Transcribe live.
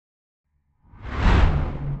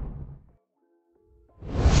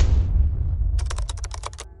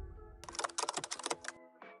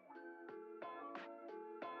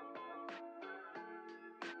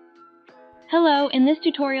Hello, in this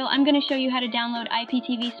tutorial I'm going to show you how to download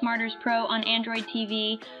IPTV Smarters Pro on Android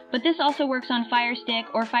TV, but this also works on FireStick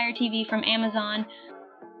or Fire TV from Amazon.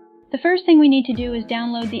 The first thing we need to do is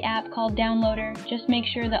download the app called Downloader. Just make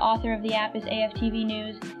sure the author of the app is AFTV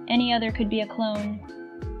News. Any other could be a clone.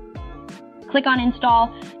 Click on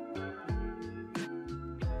Install.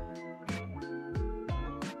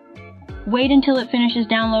 Wait until it finishes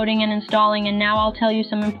downloading and installing, and now I'll tell you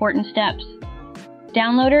some important steps.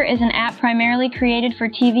 Downloader is an app primarily created for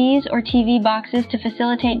TVs or TV boxes to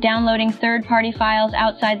facilitate downloading third-party files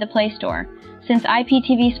outside the Play Store. Since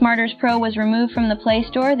IPTV Smarters Pro was removed from the Play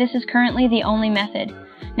Store, this is currently the only method.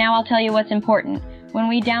 Now I'll tell you what's important. When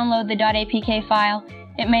we download the .apk file,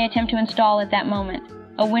 it may attempt to install at that moment.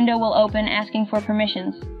 A window will open asking for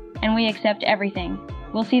permissions, and we accept everything.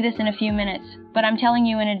 We'll see this in a few minutes, but I'm telling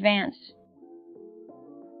you in advance.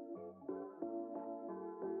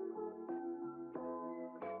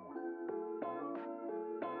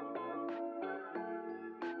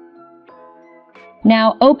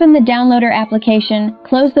 Now open the Downloader application,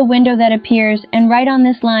 close the window that appears, and right on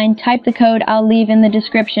this line type the code I'll leave in the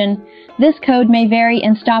description. This code may vary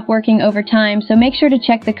and stop working over time, so make sure to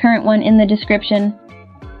check the current one in the description.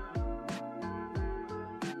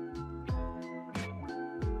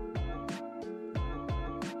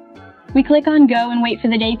 We click on Go and wait for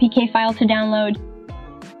the .apk file to download.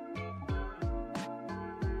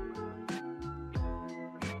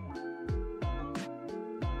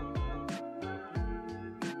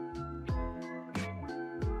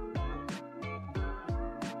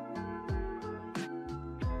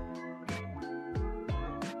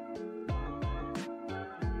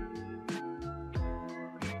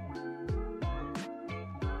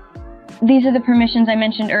 These are the permissions I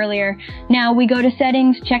mentioned earlier. Now we go to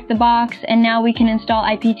Settings, check the box, and now we can install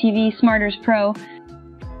IPTV Smarters Pro.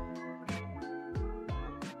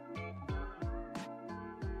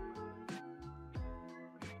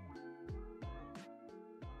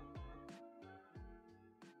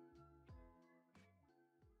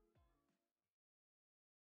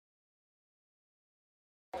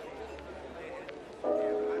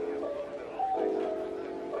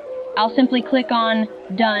 I'll simply click on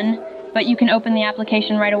Done, but you can open the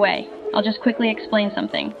application right away. I'll just quickly explain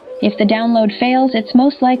something. If the download fails, it's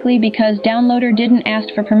most likely because Downloader didn't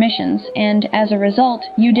ask for permissions, and as a result,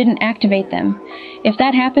 you didn't activate them. If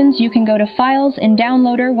that happens, you can go to Files in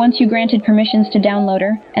Downloader once you granted permissions to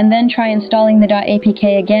Downloader, and then try installing the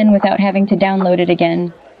 .apk again without having to download it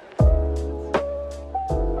again.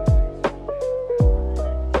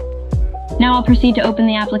 Now I'll proceed to open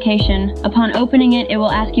the application. Upon opening it, it will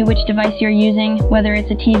ask you which device you're using, whether it's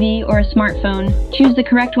a TV or a smartphone. Choose the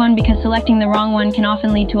correct one because selecting the wrong one can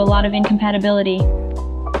often lead to a lot of incompatibility.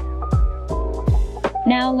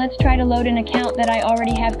 Now let's try to load an account that I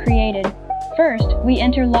already have created. First, we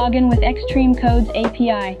enter login with Extreme Codes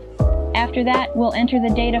API. After that, we'll enter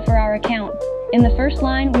the data for our account. In the first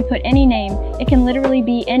line, we put any name. It can literally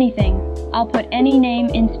be anything. I'll put any name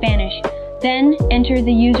in Spanish. Then, enter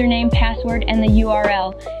the username, password, and the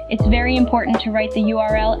URL. It's very important to write the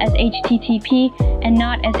URL as HTTP and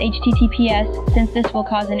not as HTTPS, since this will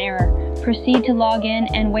cause an error. Proceed to log in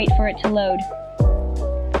and wait for it to load.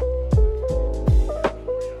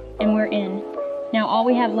 And we're in. Now all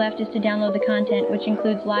we have left is to download the content, which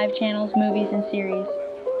includes live channels, movies, and series.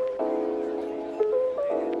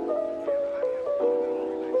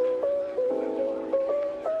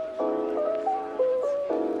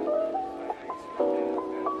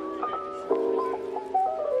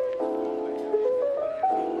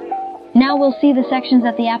 Now we'll see the sections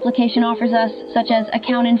that the application offers us, such as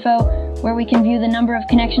account info, where we can view the number of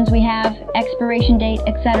connections we have, expiration date,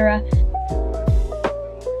 etc.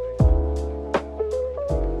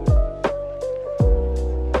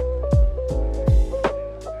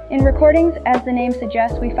 In recordings, as the name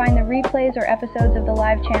suggests, we find the replays or episodes of the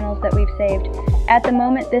live channels that we've saved. At the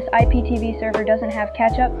moment, this IPTV server doesn't have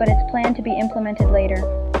catch-up, but it's planned to be implemented later.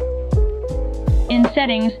 In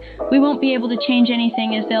settings, we won't be able to change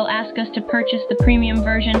anything as they'll ask us to purchase the premium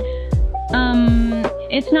version.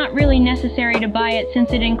 It's not really necessary to buy it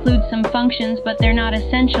since it includes some functions, but they're not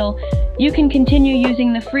essential. You can continue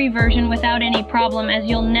using the free version without any problem, as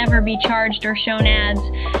you'll never be charged or shown ads.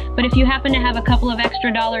 But if you happen to have a couple of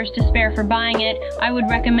extra dollars to spare for buying it, I would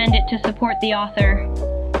recommend it to support the author.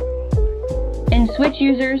 In Switch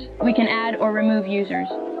Users, we can add or remove users.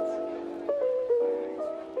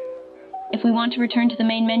 If we want to return to the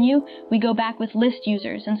main menu, we go back with List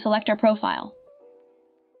Users and select our profile.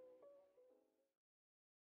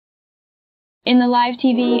 In the live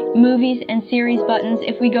TV, movies, and series buttons,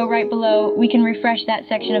 if we go right below, we can refresh that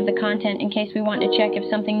section of the content in case we want to check if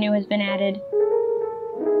something new has been added.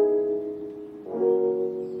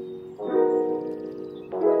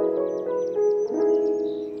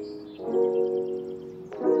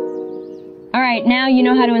 Alright, now you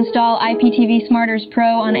know how to install IPTV Smarters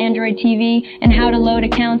Pro on Android TV and how to load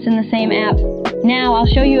accounts in the same app. Now, I'll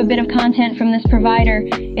show you a bit of content from this provider.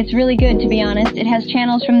 It's really good, to be honest. It has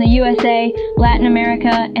channels from the USA, Latin America,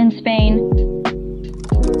 and Spain.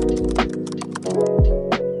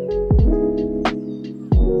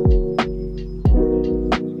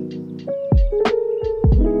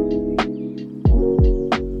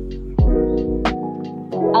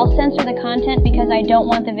 I'll censor the content because I don't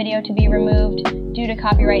want the video to be removed due to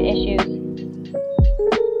copyright issues.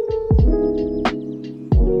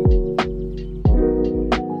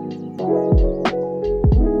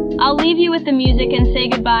 I'll leave you with the music and say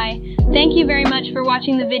goodbye. Thank you very much for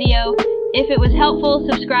watching the video. If it was helpful,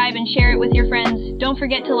 subscribe and share it with your friends. Don't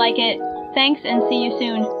forget to like it. Thanks and see you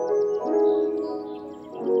soon.